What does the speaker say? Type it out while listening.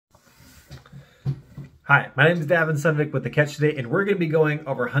Hi, my name is Davin Sunvik with The Catch today, and we're going to be going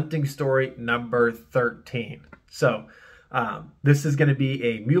over hunting story number 13. So, this is going to be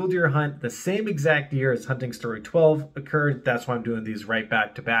a mule deer hunt, the same exact year as hunting story 12 occurred. That's why I'm doing these right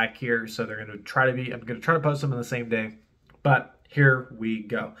back to back here. So they're going to try to be, I'm going to try to post them on the same day, but here we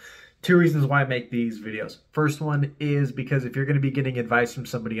go. Two reasons why I make these videos. First one is because if you're going to be getting advice from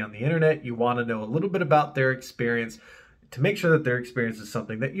somebody on the internet, you want to know a little bit about their experience to make sure that their experience is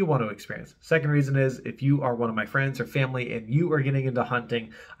something that you want to experience. Second reason is if you are one of my friends or family and you are getting into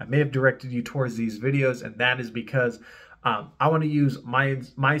hunting, I may have directed you towards these videos, and that is because I want to use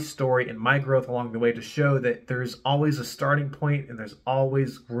my story and my growth along the way to show that there's always a starting point and there's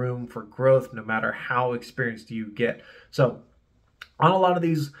always room for growth no matter how experienced you get. So on a lot of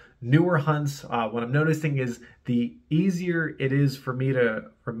these newer hunts, what I'm noticing is the easier it is for me to,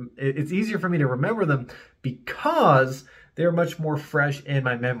 it's easier for me to remember them because they're much more fresh in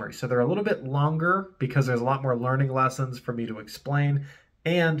my memory. So they're a little bit longer because there's a lot more learning lessons for me to explain.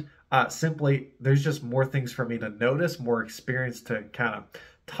 And simply, there's just more things for me to notice, more experience to kind of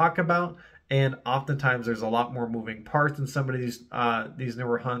talk about. And oftentimes there's a lot more moving parts in some of these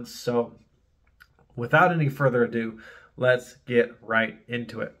newer hunts. So without any further ado, let's get right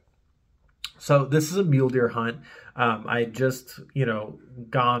into it. So this is a mule deer hunt. I just,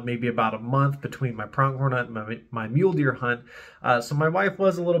 gone maybe about a month between my pronghorn hunt and my mule deer hunt. So my wife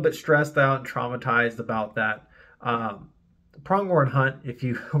was a little bit stressed out and traumatized about that pronghorn hunt, if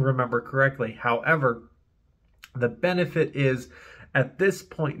you remember correctly. However, the benefit is at this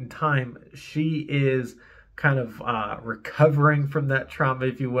point in time, she is kind of recovering from that trauma,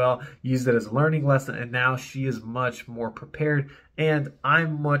 if you will, used it as a learning lesson, and now she is much more prepared, and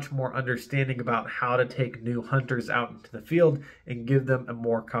I'm much more understanding about how to take new hunters out into the field and give them a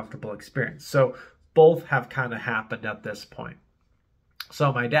more comfortable experience. So both have kind of happened at this point.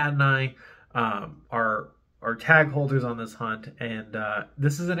 So my dad and I are tag holders on this hunt, and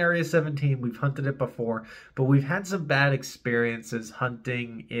this is an Area 17. We've hunted it before, but we've had some bad experiences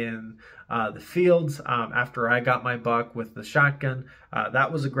hunting in the fields after I got my buck with the shotgun.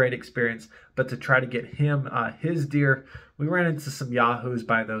 That was a great experience, but to try to get him his deer, we ran into some yahoos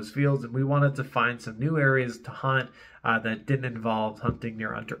by those fields, and we wanted to find some new areas to hunt that didn't involve hunting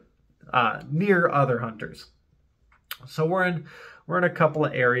near other hunters. So we're in a couple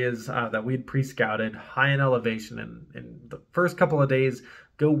of areas that we'd pre-scouted, high in elevation, and the first couple of days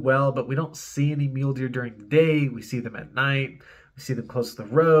go well, but we don't see any mule deer during the day. We see them at night. We see them close to the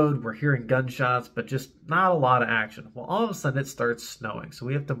road. We're hearing gunshots, but just not a lot of action. Well, all of a sudden it starts snowing, so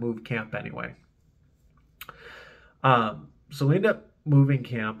we have to move camp anyway. So we end up moving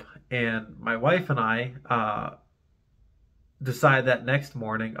camp, and my wife and I decide that next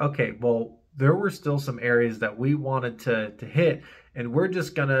morning, okay, well, there were still some areas that we wanted to hit, and we're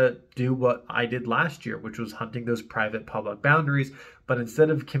just going to do what I did last year, which was hunting those private-public boundaries. But instead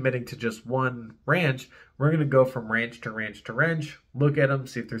of committing to just one ranch, we're going to go from ranch to ranch to ranch, look at them,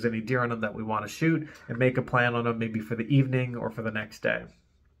 see if there's any deer on them that we want to shoot, and make a plan on them maybe for the evening or for the next day.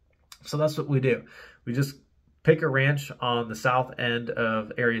 So that's what we do. We just pick a ranch on the south end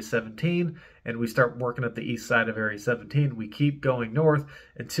of Area 17, and we start working at the east side of Area 17. We keep going north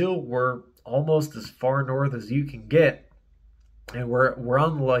until we're almost as far north as you can get, and we're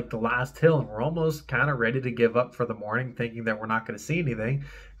on like the last hill, and we're almost kind of ready to give up for the morning, thinking that we're not going to see anything.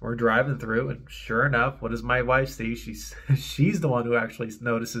 We're driving through, and sure enough, what does my wife see? She's the one who actually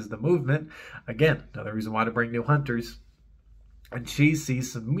notices the movement. Again, another reason why to bring new hunters. And she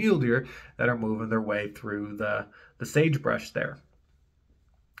sees some mule deer that are moving their way through the sagebrush there.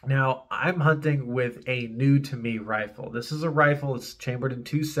 Now, I'm hunting with a new-to-me rifle. This is a rifle. It's chambered in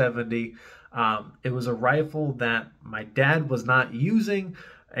 .270. It was a rifle that my dad was not using,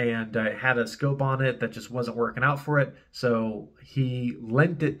 and had a scope on it that just wasn't working out for it. So he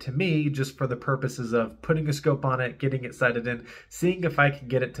lent it to me just for the purposes of putting a scope on it, getting it sighted in, seeing if I could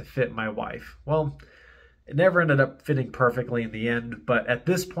get it to fit my wife. Well, it never ended up fitting perfectly in the end, but at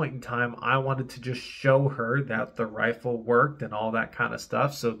this point in time, I wanted to just show her that the rifle worked and all that kind of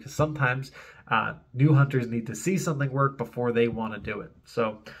stuff. So, because sometimes new hunters need to see something work before they want to do it.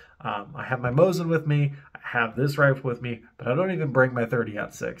 So, I have my Mosin with me, I have this rifle with me, but I don't even bring my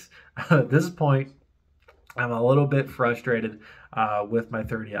 30-06. At this point, I'm a little bit frustrated with my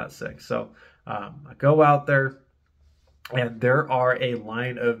 30-06. So, I go out there, and there are a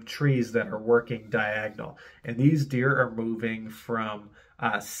line of trees that are working diagonal. And these deer are moving from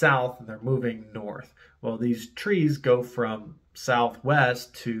south, and they're moving north. Well, these trees go from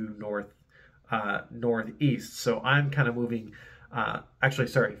southwest to northeast. So I'm kind of moving,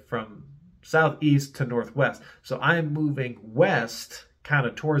 from southeast to northwest. So I'm moving west kind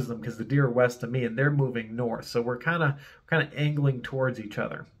of towards them because the deer are west of me and they're moving north. So we're kind of angling towards each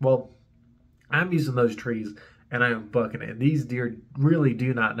other. Well, I'm using those trees and I am booking it. And these deer really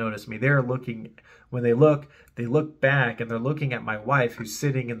do not notice me. They're looking, when they look back and they're looking at my wife who's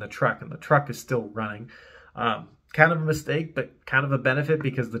sitting in the truck, and the truck is still running. Kind of a mistake, but kind of a benefit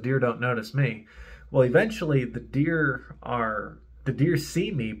because the deer don't notice me. Well, eventually the deer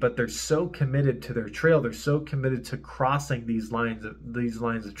see me, but they're so committed to their trail, they're so committed to crossing these lines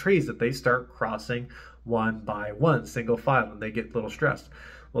of trees that they start crossing one by one, single file, and they get a little stressed.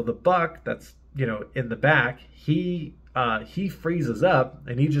 Well, the buck that's, you know, in the back, he freezes up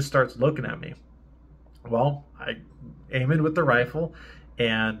and he just starts looking at me. Well, I aim in with the rifle,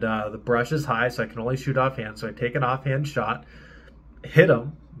 and the brush is high, so I can only shoot offhand. So I take an offhand shot, hit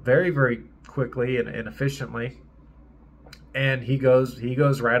him very, very quickly and efficiently, and he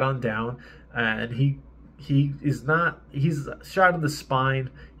goes right on down. And he's shot in the spine.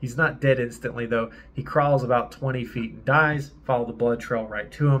 He's not dead instantly though. He crawls about 20 feet and dies. Follow the blood trail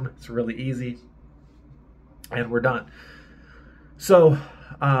right to him. It's really easy, and we're done. So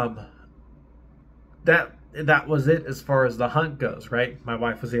that was it as far as the hunt goes, right? My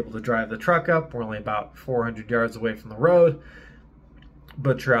wife was able to drive the truck up. We're only about 400 yards away from the road.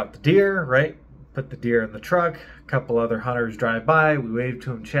 Butcher out the deer, right? Put the deer in the truck. A couple other hunters drive by. We wave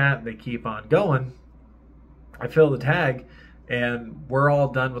to them, chat. They keep on going. I fill the tag, and we're all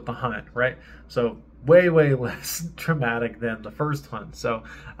done with the hunt, right? So way, way less traumatic than the first hunt. So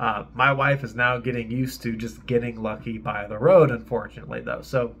my wife is now getting used to just getting lucky by the road, unfortunately, though.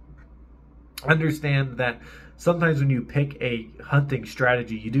 So understand that sometimes when you pick a hunting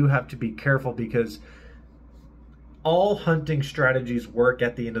strategy, you do have to be careful, because all hunting strategies work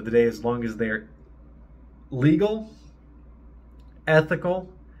at the end of the day as long as they're legal,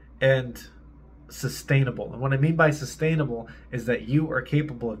 ethical, and sustainable. And what I mean by sustainable is that you are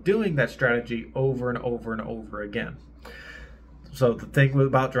capable of doing that strategy over and over and over again. So the thing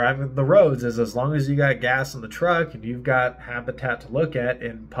about driving the roads is, as long as you got gas in the truck and you've got habitat to look at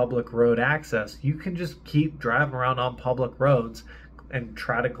and public road access, you can just keep driving around on public roads and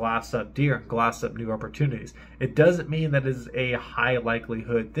try to glass up deer and glass up new opportunities. It doesn't mean that is a high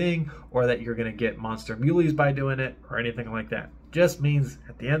likelihood thing, or that you're going to get monster muleys by doing it or anything like that. Just means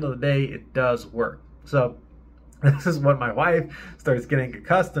at the end of the day, it does work. So this is what my wife starts getting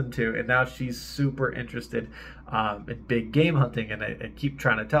accustomed to, and now she's super interested in big game hunting. And I keep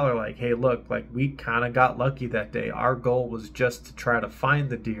trying to tell her, like, hey, look, like, we kind of got lucky that day. Our goal was just to try to find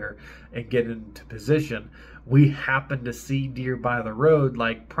the deer and get into position. We happened to see deer by the road,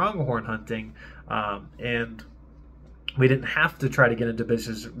 like pronghorn hunting, and we didn't have to try to get into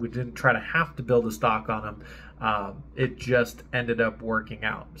business. We didn't try to have to build a stock on them. It just ended up working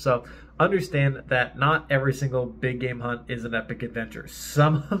out. So understand that not every single big game hunt is an epic adventure.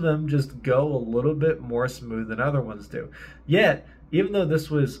 Some of them just go a little bit more smooth than other ones do. Yet, even though this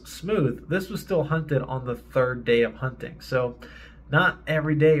was smooth, this was still hunted on the third day of hunting. So not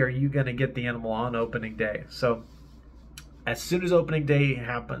every day are you going to get the animal on opening day. So as soon as opening day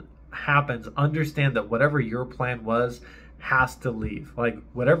happens, understand that whatever your plan was has to leave. Like,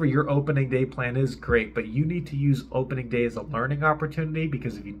 whatever your opening day plan is, great, but you need to use opening day as a learning opportunity,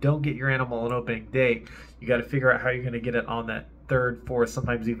 because if you don't get your animal on opening day, you got to figure out how you're going to get it on that third, fourth,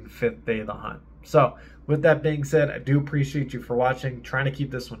 sometimes even fifth day of the hunt. So with that being said, I do appreciate you for watching. Trying to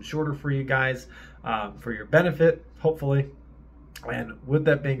keep this one shorter for you guys, for your benefit, hopefully. And with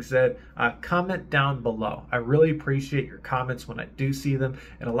that being said, comment down below. I really appreciate your comments when I do see them.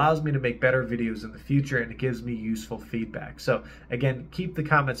 It allows me to make better videos in the future, and it gives me useful feedback. So again, keep the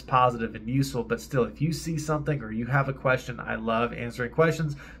comments positive and useful, but still, if you see something or you have a question, I love answering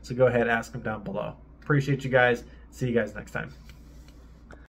questions. So go ahead, ask them down below. Appreciate you guys. See you guys next time.